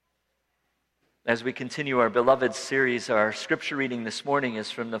As we continue our beloved series, our scripture reading this morning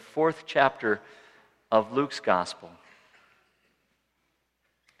is from the 4th chapter of Luke's Gospel.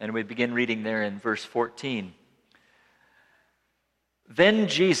 And we begin reading there in verse 14. Then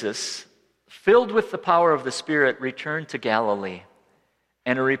Jesus, filled with the power of the Spirit, returned to Galilee,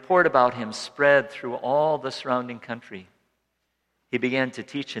 and a report about him spread through all the surrounding country. He began to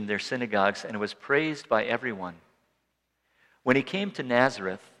teach in their synagogues and was praised by everyone. When he came to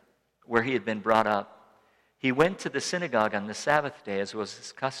Nazareth, where he had been brought up, he went to the synagogue on the Sabbath day, as was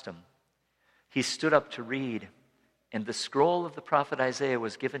his custom. He stood up to read, and the scroll of the prophet Isaiah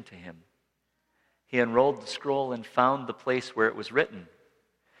was given to him. He unrolled the scroll and found the place where it was written,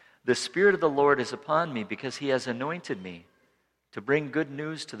 "The Spirit of the Lord is upon me, because he has anointed me to bring good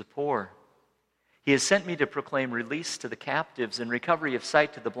news to the poor. He has sent me to proclaim release to the captives and recovery of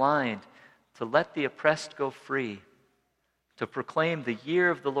sight to the blind, to let the oppressed go free, to proclaim the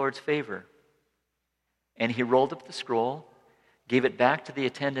year of the Lord's favor." And he rolled up the scroll, gave it back to the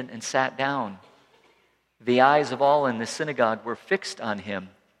attendant, and sat down. The eyes of all in the synagogue were fixed on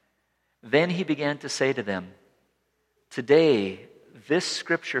him. Then he began to say to them, "Today this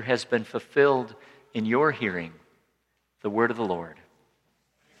scripture has been fulfilled in your hearing." The word of the Lord.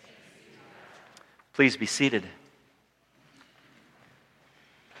 Please be seated.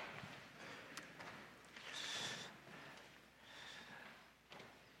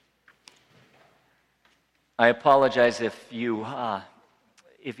 I apologize if you've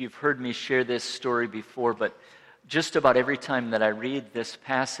heard me share this story before, but just about every time that I read this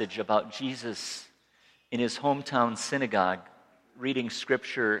passage about Jesus in his hometown synagogue, reading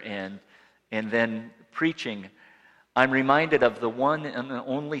scripture and then preaching, I'm reminded of the one and the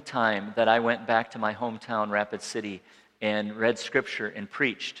only time that I went back to my hometown, Rapid City, and read scripture and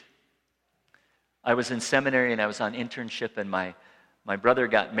preached. I was in seminary and I was on internship, and my brother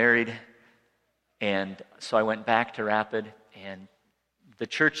got married. And so I went back to Rapid, and the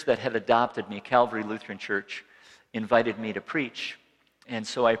church that had adopted me, Calvary Lutheran Church, invited me to preach. And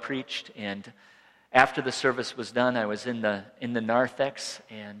so I preached, and after the service was done, I was in the narthex,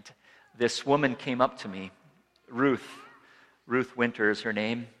 and this woman came up to me, Ruth Winter is her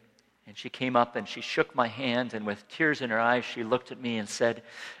name, and she came up and she shook my hand, and with tears in her eyes, she looked at me and said,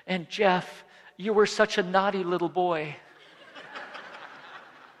 "And Jeff, you were such a naughty little boy."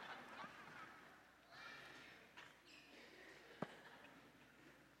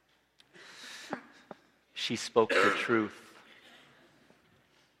 She spoke the truth.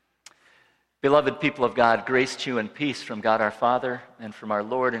 Beloved people of God, grace to you and peace from God our Father and from our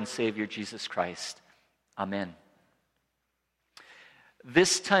Lord and Savior Jesus Christ. Amen.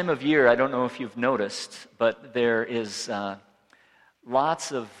 This time of year, I don't know if you've noticed, but there is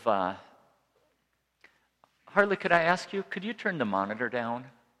lots of... Harley, could I ask you, could you turn the monitor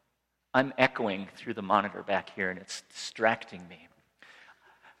down? I'm echoing through the monitor back here, and it's distracting me.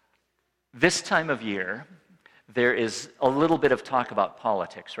 This time of year, there is a little bit of talk about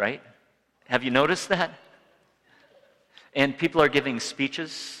politics, right? Have you noticed that? And people are giving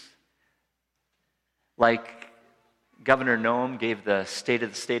speeches, like Governor Noem gave the State of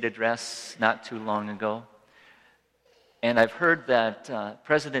the State address not too long ago. And I've heard that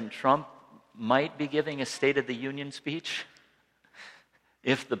President Trump might be giving a State of the Union speech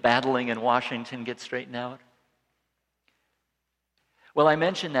if the battling in Washington gets straightened out. Well, I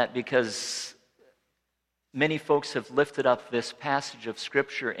mention that because many folks have lifted up this passage of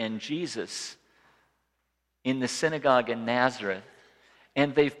Scripture and Jesus in the synagogue in Nazareth,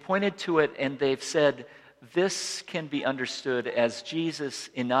 and they've pointed to it and they've said, this can be understood as Jesus'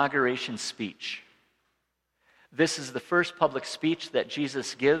 inauguration speech. This is the first public speech that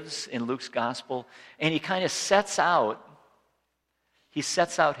Jesus gives in Luke's Gospel, and he kind of sets out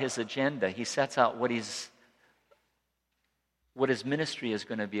his agenda. He sets out what his ministry is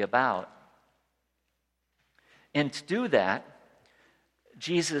going to be about. And to do that,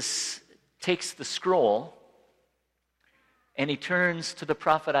 Jesus takes the scroll and he turns to the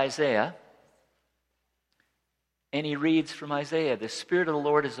prophet Isaiah and he reads from Isaiah, "The Spirit of the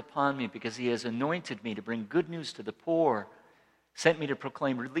Lord is upon me, because he has anointed me to bring good news to the poor, sent me to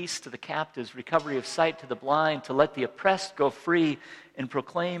proclaim release to the captives, recovery of sight to the blind, to let the oppressed go free, and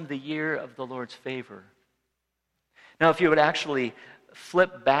proclaim the year of the Lord's favor." Now, if you would actually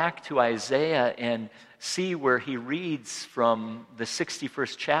flip back to Isaiah and see where he reads from the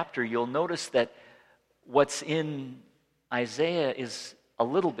 61st chapter, you'll notice that what's in Isaiah is a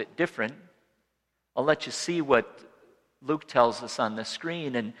little bit different. I'll let you see what Luke tells us on the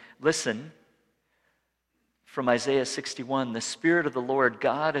screen, and listen. From Isaiah 61, "The Spirit of the Lord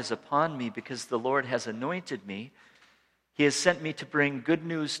God is upon me, because the Lord has anointed me. He has sent me to bring good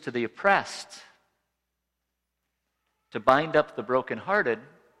news to the oppressed, to bind up the brokenhearted,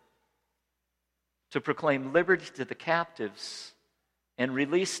 to proclaim liberty to the captives and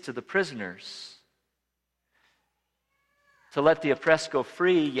release to the prisoners. To let the oppressed go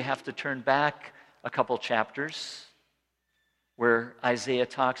free, you have to turn back a couple chapters where Isaiah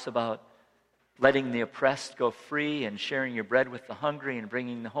talks about letting the oppressed go free and sharing your bread with the hungry and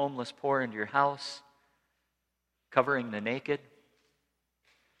bringing the homeless poor into your house, covering the naked.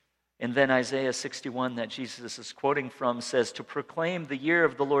 And then Isaiah 61 that Jesus is quoting from says to proclaim the year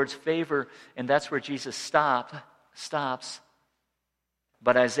of the Lord's favor, and that's where Jesus stops.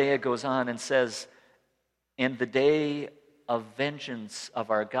 But Isaiah goes on and says, and the day of vengeance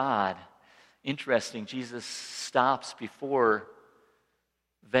of our God. Interesting, Jesus stops before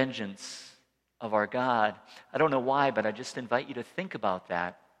vengeance of our God. I don't know why, but I just invite you to think about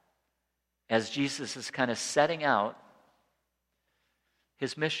that as Jesus is kind of setting out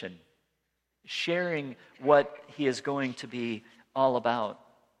his mission, sharing what he is going to be all about.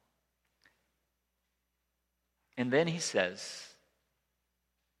 And then he says,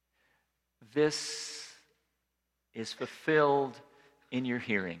 this is fulfilled in your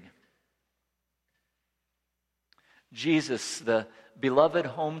hearing. Jesus, the beloved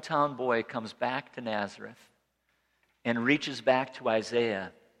hometown boy, comes back to Nazareth and reaches back to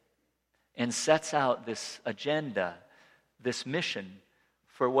Isaiah and sets out this agenda, this mission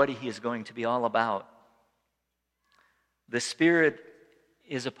for what he is going to be all about. The Spirit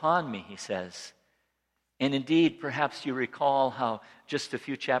is upon me, he says. And indeed, perhaps you recall how just a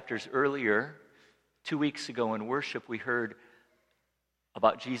few chapters earlier, 2 weeks ago in worship, we heard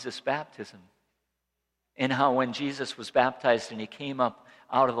about Jesus' baptism. And how when Jesus was baptized and he came up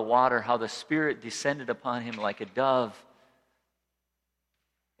out of the water, how the Spirit descended upon him like a dove.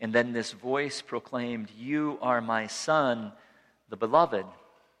 And then this voice proclaimed, "You are my Son, the beloved.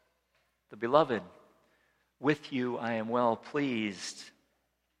 The beloved. With you I am well pleased."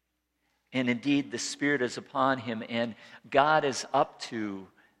 And indeed, the Spirit is upon him, and God is up to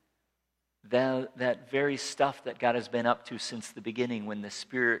that very stuff that God has been up to since the beginning when the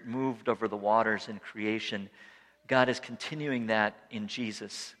Spirit moved over the waters in creation. God is continuing that in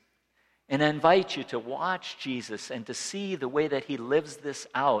Jesus. And I invite you to watch Jesus and to see the way that he lives this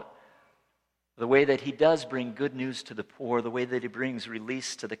out, the way that he does bring good news to the poor, the way that he brings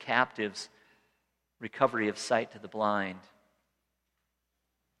release to the captives, recovery of sight to the blind.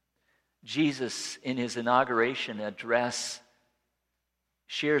 Jesus, in his inauguration address,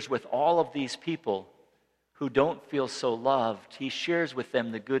 shares with all of these people who don't feel so loved, he shares with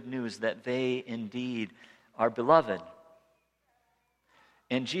them the good news that they indeed are beloved.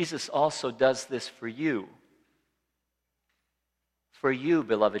 And Jesus also does this for you. For you,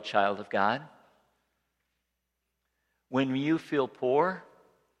 beloved child of God. When you feel poor,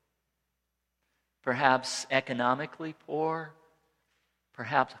 perhaps economically poor,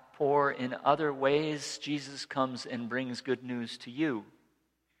 perhaps poor in other ways, Jesus comes and brings good news to you.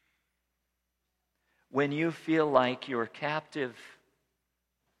 When you feel like you're captive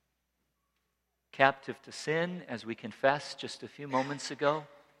to sin, as we confessed just a few moments ago,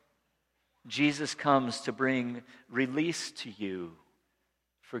 Jesus comes to bring release to you,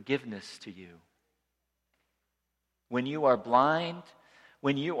 forgiveness to you. When you are blind,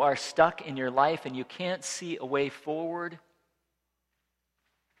 when you are stuck in your life and you can't see a way forward,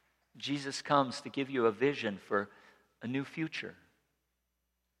 Jesus comes to give you a vision for a new future.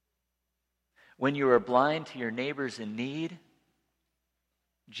 When you are blind to your neighbors in need,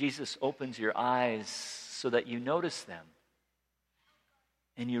 Jesus opens your eyes so that you notice them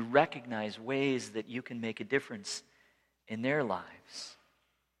and you recognize ways that you can make a difference in their lives.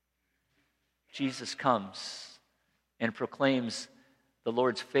 Jesus comes and proclaims the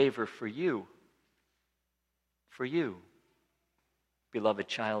Lord's favor for you, beloved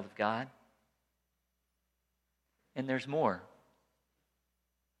child of God. And there's more.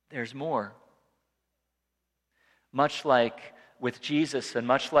 There's more. Much like with Jesus and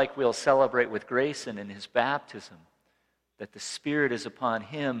much like we'll celebrate with Grayson in his baptism, that the Spirit is upon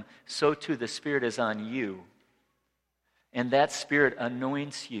him, so too the Spirit is on you. And that Spirit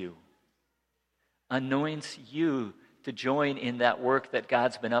anoints you to join in that work that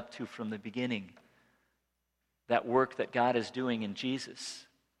God's been up to from the beginning, that work that God is doing in Jesus.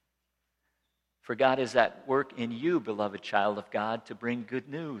 For God is at work in you, beloved child of God, to bring good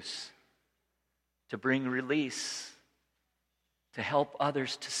news, to bring release, to help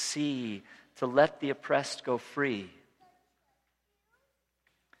others to see, to let the oppressed go free.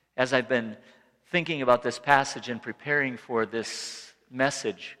 As I've been thinking about this passage and preparing for this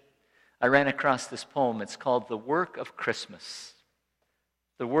message, I ran across this poem. It's called The Work of Christmas.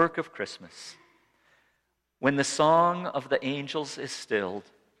 The Work of Christmas. When the song of the angels is stilled,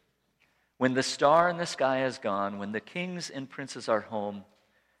 when the star in the sky is gone, when the kings and princes are home,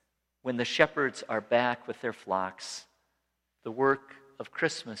 when the shepherds are back with their flocks, the work of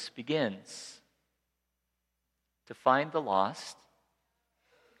Christmas begins. To find the lost,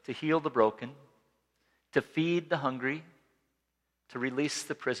 to heal the broken, to feed the hungry, to release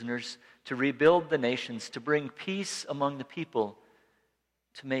the prisoners, to rebuild the nations, to bring peace among the people,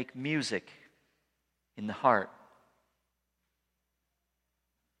 to make music in the heart.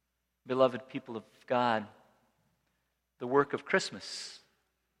 Beloved people of God, the work of Christmas,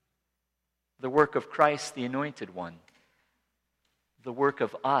 the work of Christ, the Anointed One, the work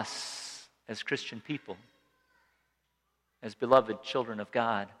of us as Christian people, as beloved children of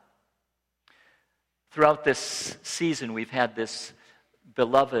God. Throughout this season, we've had this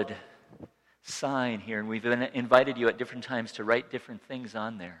beloved sign here, and we've invited you at different times to write different things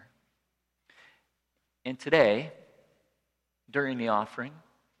on there. And today, during the offering,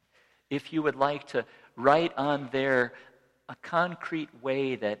 if you would like to write on there a concrete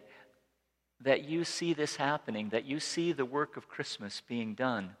way that you see this happening, that you see the work of Christmas being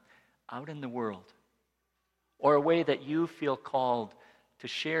done out in the world, or a way that you feel called to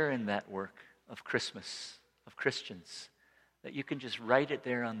share in that work of Christmas, of Christians, that you can just write it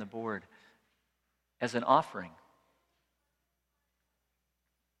there on the board as an offering.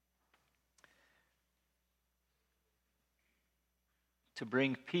 To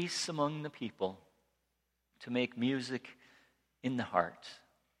bring peace among the people, to make music in the heart.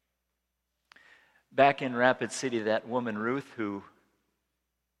 Back in Rapid City, that woman Ruth, who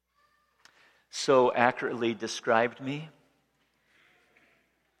so accurately described me,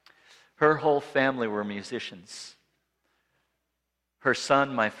 her whole family were musicians. Her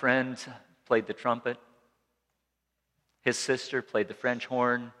son, my friend, played the trumpet. His sister played the French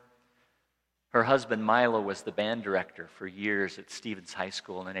horn. Her husband, Milo, was the band director for years at Stevens High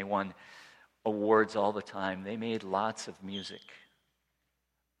School, and they won awards all the time. They made lots of music.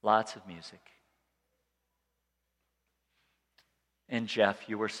 Lots of music. And Jeff,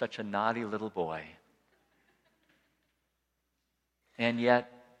 you were such a naughty little boy. And yet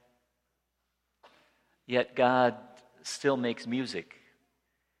God still makes music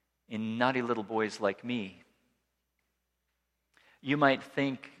in naughty little boys like me. You might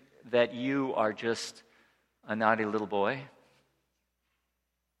think that you are just a naughty little boy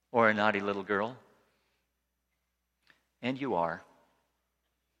or a naughty little girl, and you are.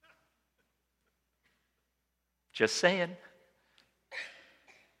 Just saying.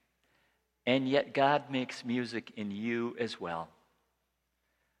 And yet God makes music in you as well.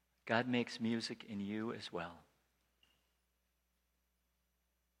 God makes music in you as well.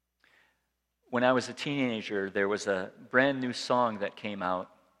 When I was a teenager, there was a brand new song that came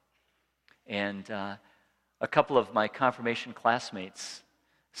out, and a couple of my confirmation classmates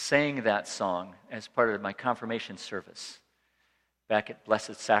sang that song as part of my confirmation service back at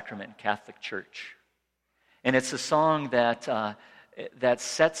Blessed Sacrament Catholic Church. And it's a song that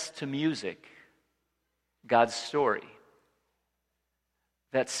sets to music God's story,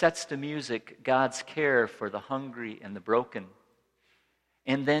 that sets to music God's care for the hungry and the broken,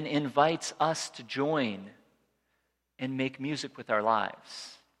 and then invites us to join and make music with our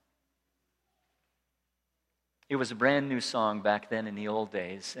lives. It was a brand new song back then in the old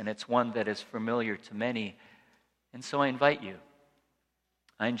days, and it's one that is familiar to many. And so I invite you.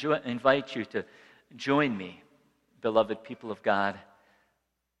 I invite you to join me, beloved people of God,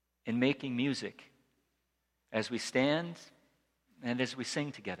 in making music as we stand and as we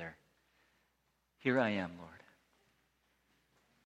sing together. Here I am, Lord.